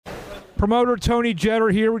Promoter Tony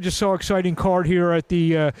Jetter here. We just saw an exciting card here at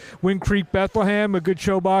the Wind Creek Bethlehem. A good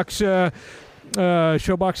ShoBox.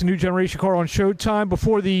 ShoBox, a new generation car on Showtime.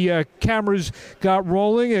 Before the cameras got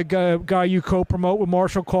rolling, a guy you co-promote with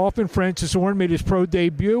Marshall Kaufman, Francis Orn, made his pro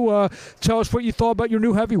debut. Tell us what you thought about your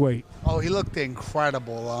new heavyweight. Oh, he looked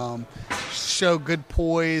incredible. Showed good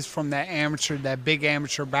poise from that big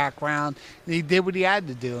amateur background. And he did what he had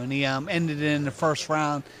to do, and he ended it in the first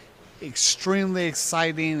round. Extremely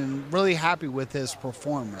exciting and really happy with his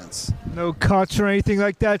performance. No cuts or anything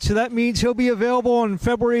like that, so that means he'll be available on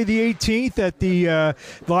February the 18th at the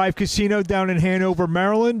Live Casino down in Hanover,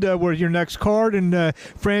 Maryland, where your next card, and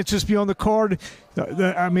Francis be on the card.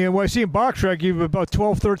 I mean, what I see in BoxRec, you have about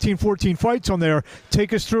 12, 13, 14 fights on there.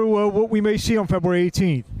 Take us through what we may see on February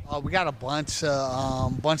 18th. We got a bunch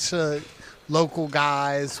of local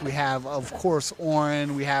guys. We have, of course,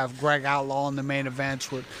 Oren. We have Greg Outlaw in the main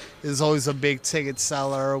event, which is always a big ticket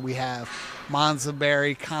seller. We have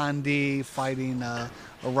Manzaberry Kandi fighting a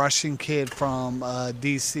Russian kid from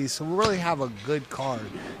D.C. So we really have a good card.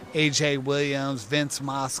 A.J. Williams, Vince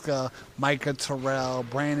Mosca, Micah Terrell,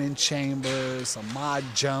 Brandon Chambers, Ahmad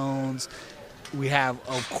Jones. We have,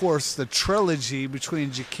 of course, the trilogy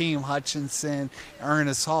between Jakeem Hutchinson,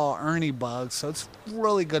 Ernest Hall, Ernie Buggs. So it's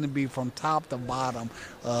really going to be from top to bottom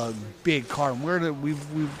a big card. We're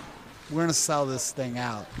going to sell this thing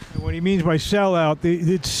out. And what he means by sell out,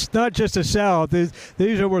 it's not just a sellout.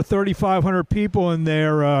 There's over 3,500 people in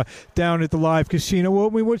there down at the Live Casino. Well,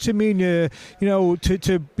 I mean, what's it mean,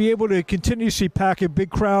 to be able to continuously pack a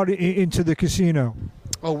big crowd into the casino?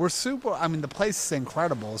 Oh, we're super. I mean, the place is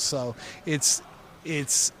incredible. So it's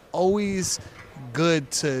always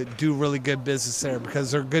good to do really good business there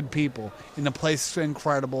because they're good people. And the place is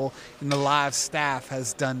incredible. And the live staff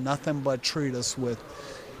has done nothing but treat us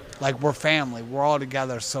like we're family. We're all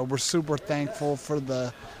together. So we're super thankful for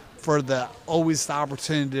the always the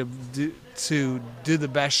opportunity to do the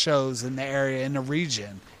best shows in the area, in the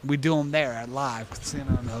region. We do them there at Live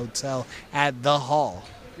Casino and Hotel at the Hall.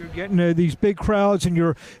 You're getting these big crowds, and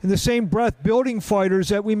you're in the same breath building fighters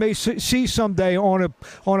that we may see someday on a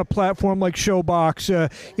platform like ShoBox.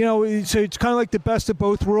 It's kind of like the best of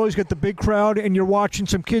both worlds. You got the big crowd, and you're watching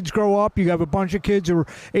some kids grow up. You have a bunch of kids who are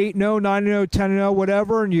 8-0, 9-0, 10-0,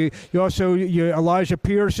 whatever, and you also Elijah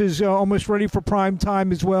Pierce is almost ready for prime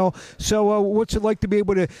time as well. So what's it like to be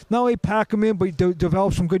able to not only pack them in, but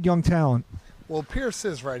develop some good young talent? Well, Pierce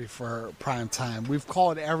is ready for prime time. We've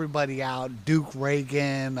called everybody out, Duke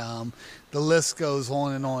Reagan, the list goes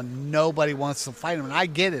on and on. Nobody wants to fight him, and I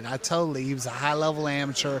get it. He was a high-level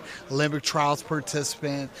amateur, Olympic trials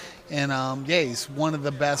participant, and he's one of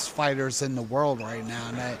the best fighters in the world right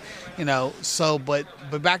now. And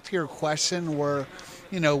but back to your question, we're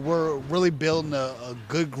really building a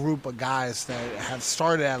good group of guys that have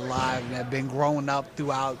started at Live and have been growing up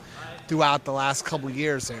throughout the last couple of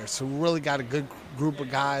years there. So we really got a good group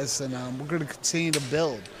of guys, and we're going to continue to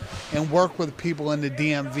build and work with people in the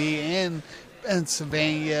DMV and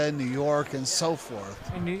Pennsylvania, New York, and so forth.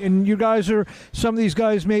 And you guys some of these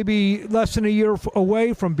guys maybe less than a year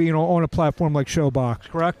away from being on a platform like ShoBox,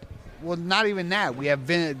 correct? Well, not even that. We have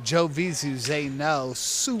Joe Veazey, who's 8-0,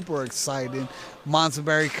 super exciting.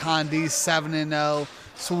 Manzaberry Kandi, 7-0.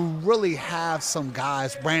 So we really have some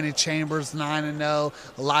guys. Brandon Chambers, 9-0.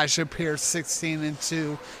 Elijah Pierce,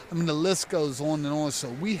 16-2. I mean, the list goes on and on. So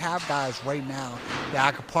we have guys right now that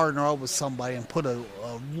I could partner up with somebody and put a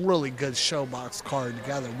really good ShoBox card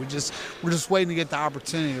together. We're just waiting to get the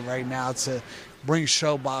opportunity right now to bring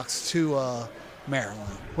ShoBox to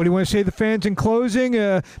Maryland. What do you want to say to the fans in closing?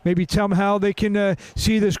 Maybe tell them how they can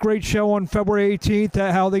see this great show on February 18th,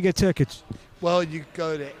 how they get tickets. Well, you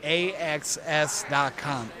go to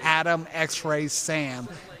AXS.com,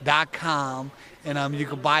 AdamXRaySam.com, and you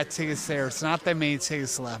can buy tickets there. It's not that many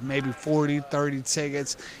tickets left, maybe 40, 30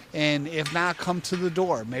 tickets. And if not, come to the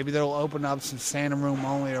door. Maybe they'll open up some standing room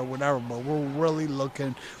only or whatever, but we're really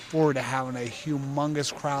looking forward to having a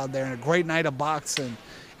humongous crowd there and a great night of boxing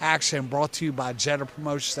action brought to you by Jetter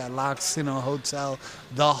Promotions at Live Casino Hotel,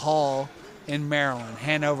 The Hall in Maryland,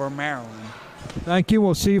 Hanover, Maryland. Thank you.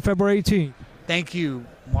 We'll see you February 18th. Thank you,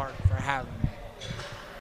 Mark, for having me.